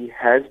established that he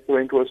has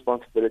parental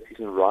responsibilities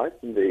and rights,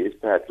 and there is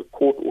perhaps a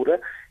court order,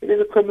 it is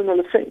a criminal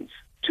offence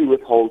to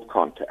withhold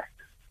contact.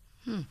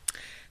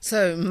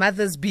 So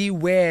mothers,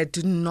 beware,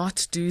 do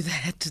not do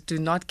that. Do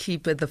not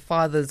keep the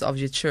fathers of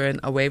your children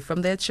away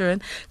from their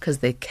children, because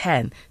they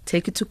can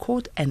take it to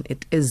court and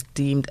it is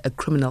deemed a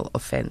criminal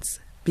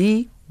offence.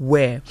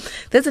 Beware.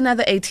 There's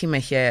another A-teamer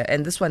here,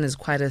 and this one is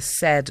quite a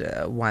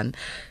sad one.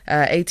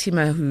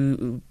 A-teamer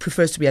who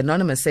prefers to be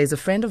anonymous says, "A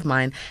friend of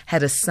mine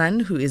had a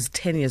son who is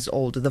 10 years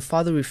old. The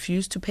father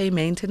refused to pay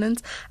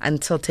maintenance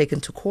until taken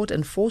to court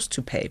and forced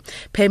to pay.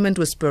 Payment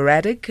was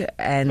sporadic,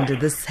 and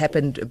this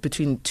happened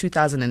between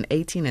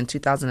 2018 and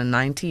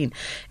 2019.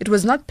 It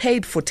was not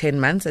paid for 10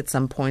 months. At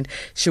some point,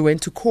 she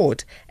went to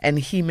court and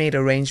he made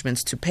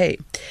arrangements to pay.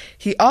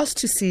 He asked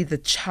to see the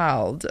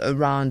child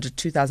around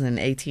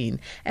 2018,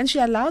 and she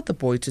allowed the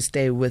boy to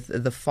stay with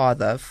the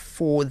father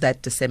for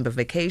that December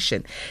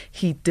vacation.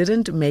 He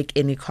didn't make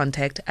any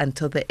contact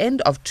until the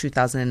end of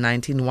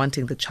 2019,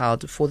 wanting the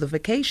child for the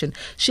vacation.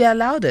 She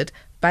allowed it,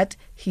 but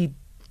he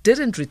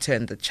didn't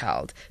return the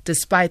child,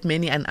 despite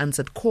many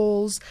unanswered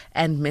calls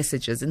and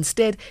messages.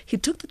 Instead, he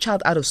took the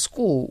child out of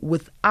school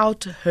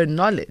without her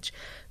knowledge.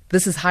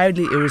 This is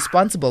highly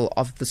irresponsible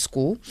of the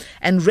school,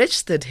 and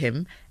registered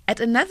him at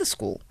another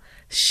school.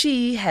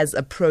 She has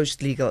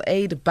approached legal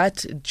aid,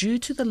 but due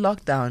to the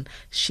lockdown,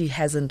 she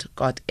hasn't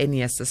got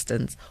any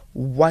assistance.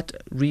 What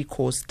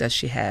recourse does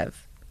she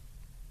have?"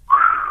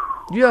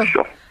 Yeah,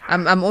 Sure.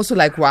 I'm also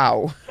like,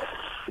 wow.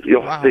 Yeah,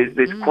 Wow.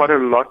 There's quite a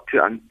lot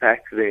to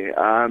unpack there.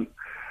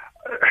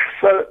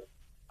 So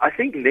I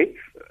think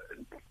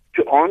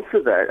to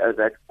answer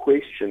that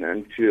question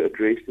and to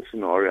address the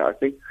scenario, I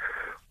think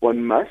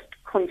one must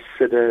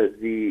consider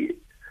the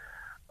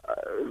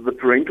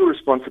parental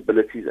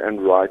responsibilities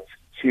and rights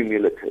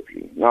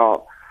cumulatively.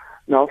 Now,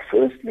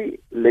 firstly,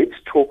 let's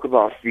talk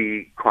about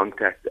the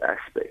contact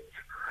aspects.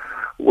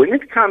 When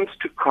it comes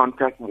to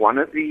contact, one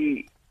of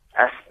the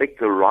aspects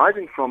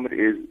arising from it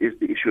is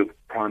the issue of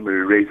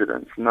primary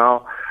residence.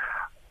 Now,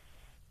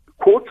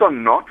 courts are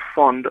not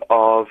fond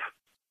of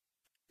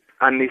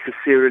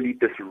unnecessarily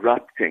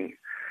disrupting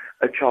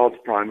a child's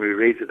primary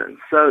residence.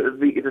 So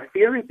the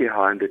theory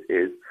behind it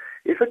is,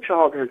 if a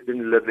child has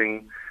been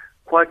living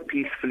quite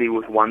peacefully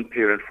with one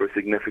parent for a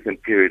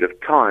significant period of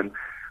time,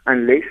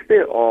 unless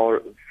there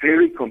are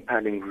very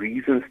compelling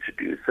reasons to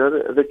do so,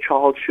 the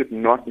child should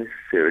not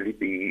necessarily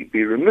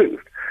be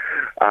removed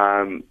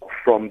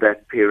from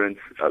that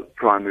parent's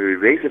primary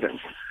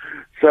residence.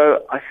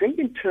 So I think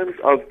in terms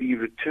of the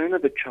return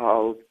of the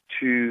child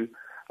to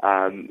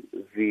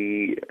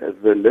the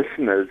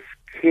listener's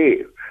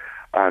care,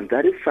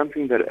 that is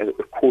something that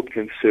a court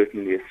can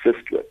certainly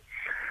assist with.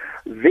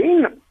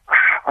 Then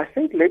I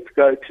think let's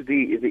go to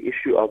the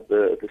issue of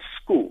the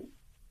school.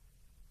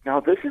 Now,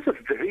 this is a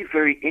very,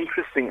 very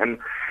interesting and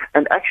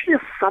actually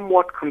a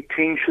somewhat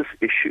contentious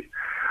issue.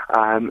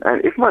 And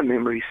if my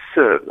memory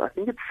serves, I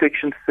think it's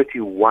Section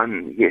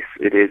 31. Yes,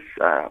 it is.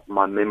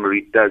 My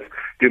memory does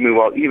do me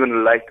well,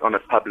 even late on a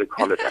public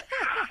holiday.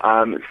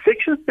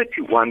 Section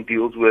 31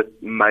 deals with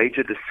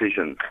major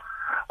decisions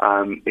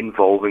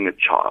involving a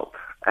child.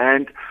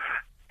 And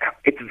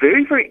it's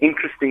very, very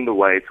interesting the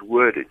way it's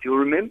worded. You'll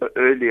remember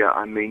earlier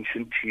I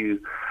mentioned to you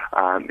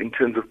in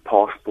terms of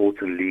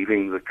passports and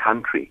leaving the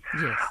country,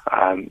 yes,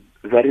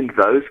 that in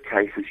those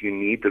cases you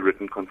need the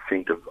written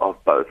consent of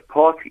both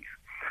parties.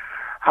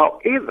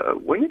 However,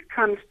 when it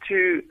comes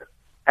to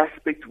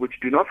aspects which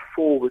do not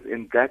fall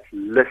within that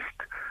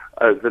list,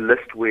 the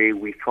list where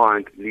we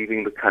find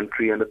leaving the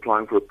country and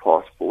applying for a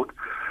passport,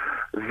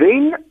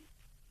 then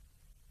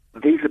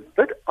there's a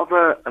bit of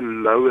a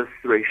lower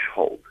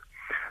threshold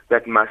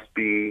that must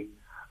be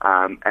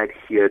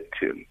adhered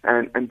to.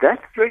 And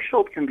that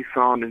threshold can be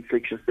found in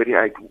Section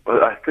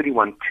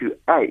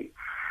 31(2)(a).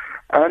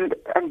 And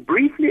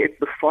briefly it's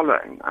the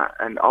following,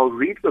 and I'll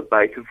read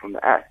verbatim from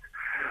the Act.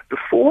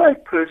 Before a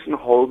person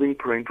holding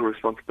parental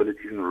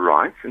responsibilities and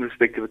rights in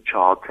respect of a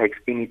child takes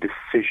any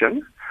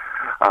decision,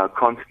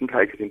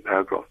 contemplated in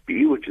paragraph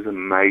B, which is a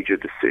major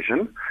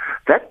decision,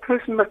 that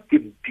person must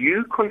give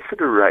due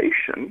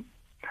consideration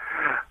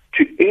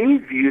to any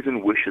views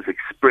and wishes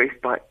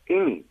expressed by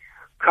any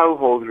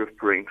co-holder of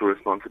parental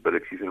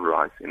responsibilities and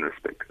rights in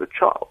respect to the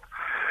child.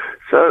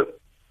 So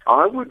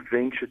I would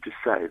venture to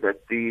say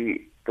that the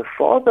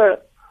father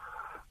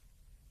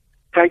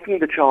taking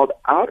the child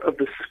out of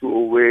the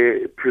school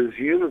where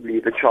presumably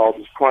the child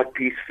was quite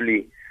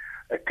peacefully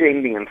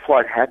attending and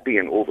quite happy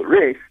and all the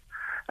rest,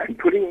 and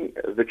putting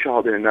the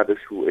child in another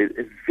school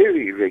is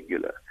very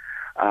irregular.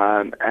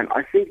 And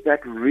I think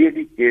that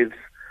really gives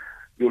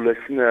your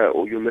listener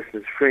or your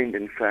listener's friend,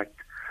 in fact,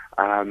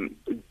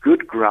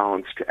 good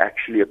grounds to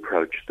actually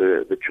approach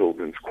the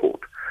Children's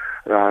Court.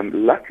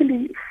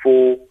 Luckily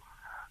for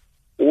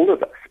all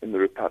of us in the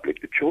Republic,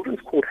 the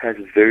Children's Court has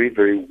very,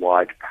 very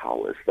wide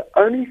powers. The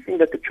only thing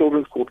that the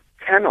Children's Court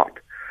cannot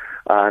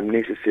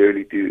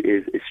necessarily do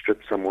is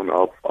strip someone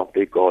of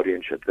their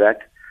guardianship.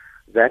 That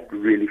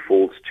really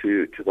falls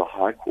to the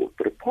High Court.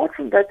 But apart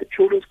from that, the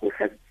Children's Court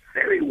has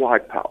very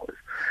wide powers.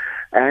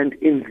 And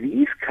in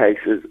these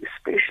cases,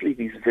 especially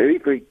these very,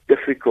 very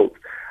difficult,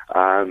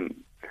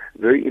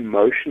 very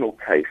emotional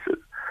cases,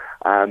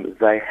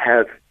 they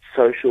have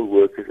social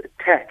workers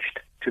attached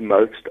to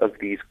most of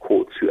these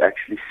courts who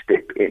actually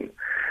step in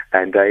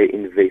and they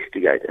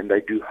investigate and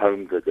they do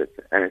home visits,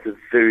 and it's a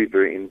very,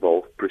 very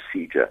involved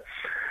procedure.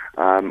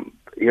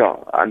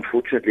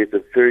 Unfortunately, it's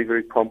a very,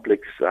 very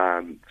complex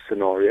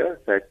scenario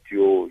that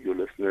your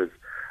listener's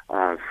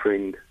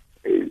friend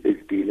is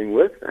dealing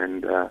with,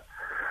 and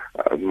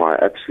my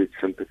absolute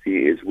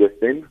sympathy is with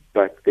them,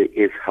 but there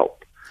is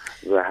help.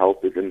 The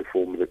help is in the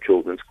form of the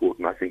Children's Court,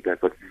 and I think they've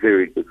got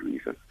very good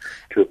reason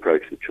to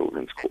approach the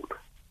Children's Court.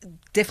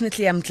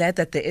 Definitely, I'm glad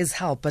that there is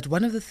help, but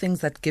one of the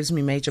things that gives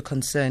me major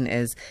concern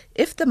is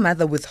if the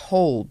mother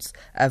withholds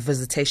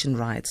visitation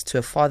rights to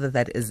a father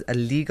that is a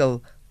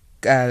legal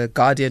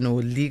guardian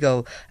or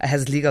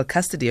has legal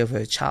custody over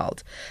a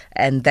child,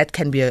 and that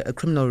can be a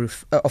criminal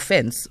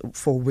offense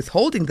for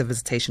withholding the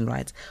visitation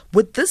rights.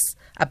 Would this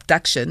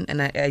abduction,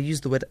 and I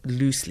use the word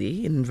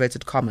loosely in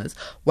inverted commas,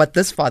 what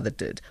this father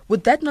did,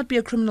 would that not be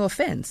a criminal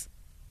offense?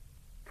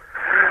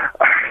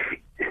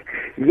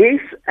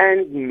 Yes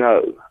and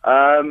no.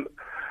 I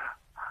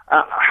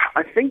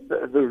think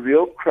the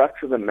real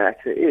crux of the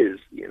matter is,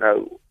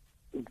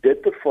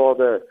 did the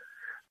father,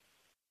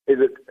 is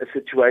it a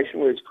situation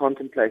where it's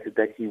contemplated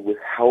that he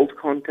withheld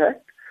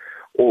contact,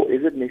 or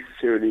is it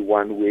necessarily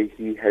one where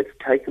he has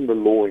taken the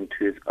law into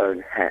his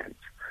own hands?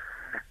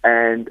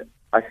 And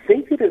I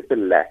think it is the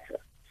latter.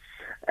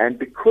 And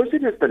because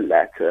it is the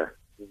latter,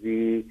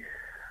 the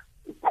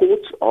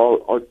courts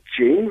are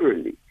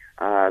generally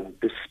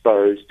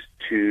disposed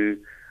to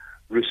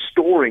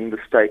restoring the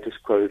status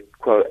quo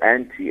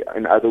ante,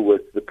 in other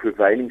words, the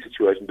prevailing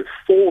situation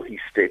before he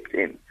stepped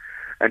in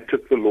and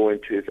took the law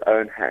into his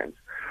own hands,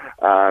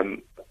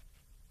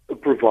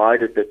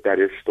 provided that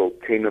is still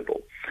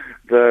tenable.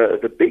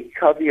 The big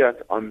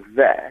caveat on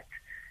that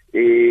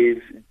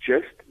is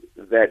just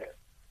that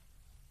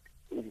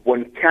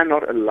one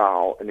cannot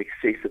allow an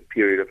excessive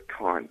period of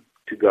time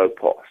to go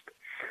past.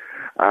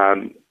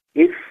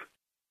 If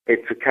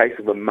it's a case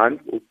of a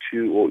month or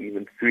 2 or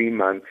even 3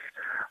 months,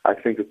 I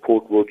think the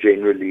court will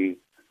generally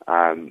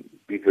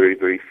be very,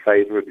 very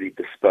favorably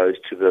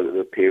disposed to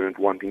the parent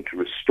wanting to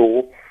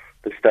restore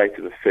the state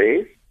of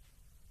affairs.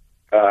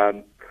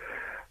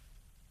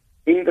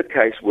 in the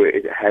case where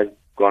it has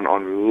gone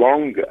on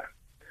longer,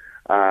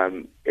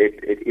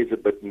 it is a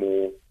bit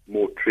more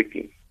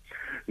tricky.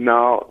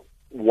 Now,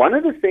 one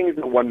of the things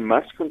that one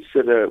must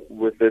consider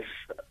with this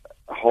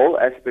whole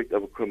aspect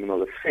of a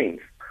criminal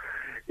offense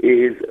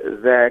is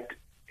that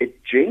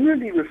it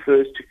generally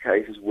refers to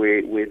cases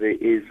where there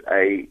is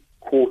a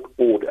court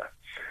order.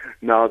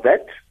 Now,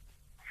 that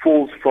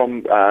falls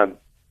from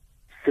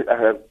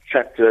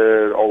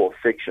chapter or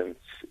sections,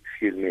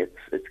 excuse me,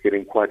 it's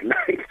getting quite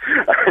late,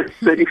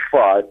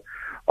 35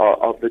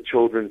 of the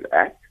Children's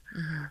Act,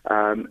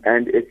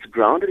 and it's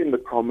grounded in the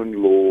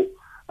common law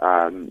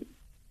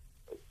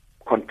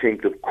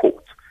contempt of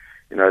court.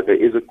 You know, there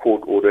is a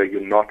court order,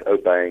 you're not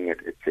obeying it,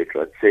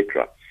 etc.,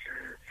 etc.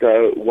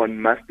 So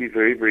one must be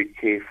very, very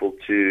careful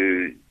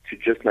to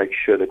just make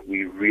sure that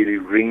we really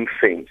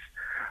ring-fence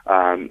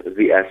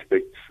the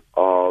aspects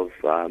of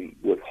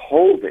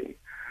withholding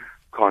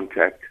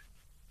contact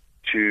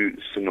to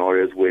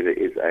scenarios where there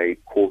is a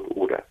court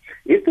order.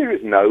 If there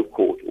is no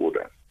court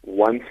order,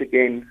 once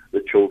again,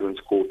 the Children's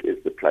Court is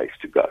the place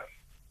to go.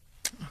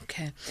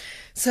 Okay.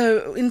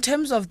 So in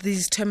terms of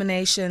these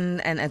termination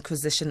and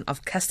acquisition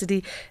of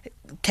custody,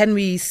 can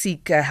we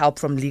seek help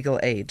from legal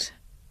aid?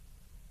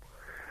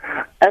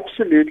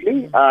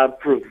 Absolutely,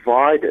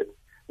 provided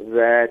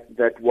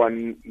that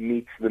one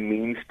meets the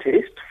means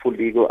test for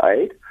legal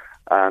aid.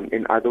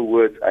 In other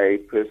words, a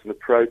person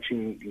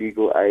approaching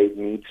legal aid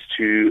needs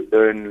to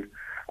earn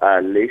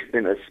less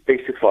than a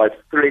specified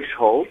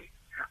threshold.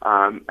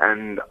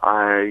 And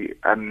I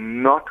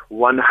am not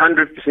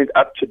 100%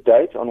 up to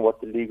date on what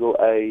the legal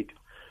aid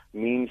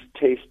means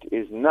test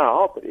is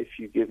now, but if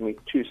you give me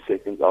 2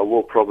 seconds, I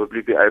will probably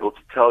be able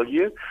to tell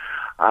you.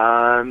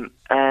 And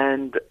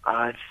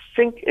I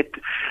think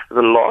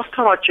the last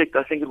time I checked,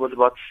 I think it was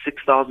about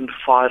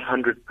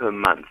 6,500 per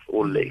month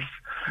or less.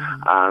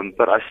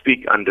 But I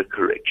speak under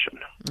correction.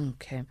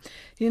 Okay.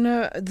 You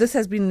know, this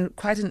has been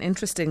quite an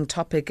interesting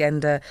topic,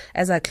 and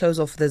as I close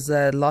off, there's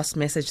a last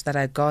message that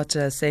I got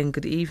saying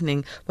good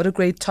evening. What a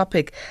great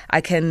topic.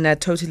 I can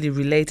totally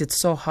relate. It's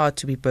so hard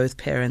to be both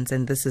parents,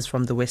 and this is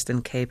from the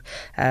Western Cape.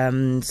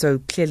 So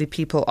clearly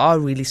people are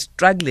really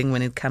struggling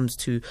when it comes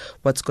to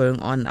what's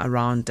going on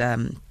around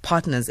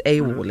partners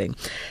AWOLing.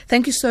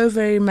 Thank you so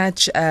very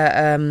much,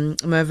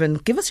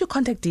 Mervyn. Give us your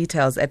contact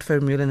details at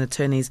Vermeulen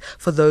Attorneys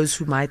for those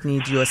who might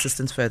need your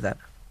assistance further.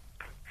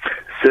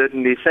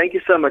 Certainly. Thank you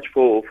so much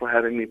for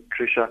having me,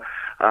 Patricia.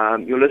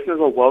 Your listeners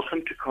are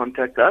welcome to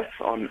contact us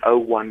on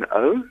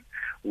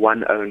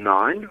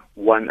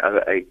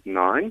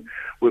 010-109-1089.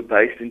 We're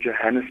based in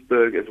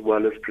Johannesburg as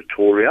well as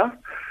Pretoria.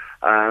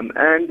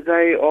 And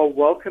they are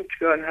welcome to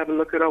go and have a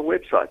look at our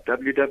website,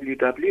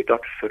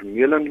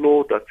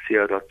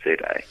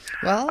 www.vermeulenlaw.co.za.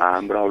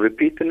 Well, but I'll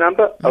repeat the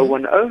number,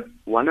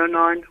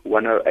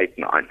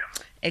 010-109-1089.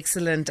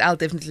 Excellent. I'll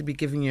definitely be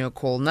giving you a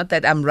call. Not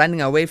that I'm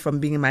running away from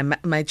being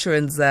my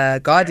children's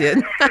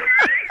guardian.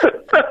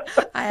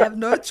 I have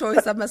no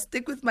choice. I must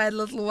stick with my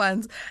little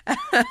ones.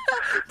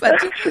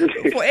 But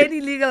for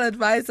any legal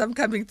advice, I'm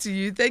coming to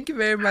you. Thank you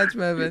very much,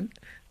 Mervyn.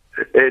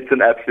 It's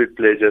an absolute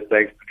pleasure.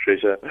 Thanks,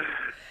 Patricia.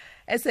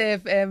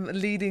 SAFM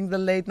leading the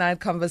late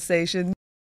night conversation.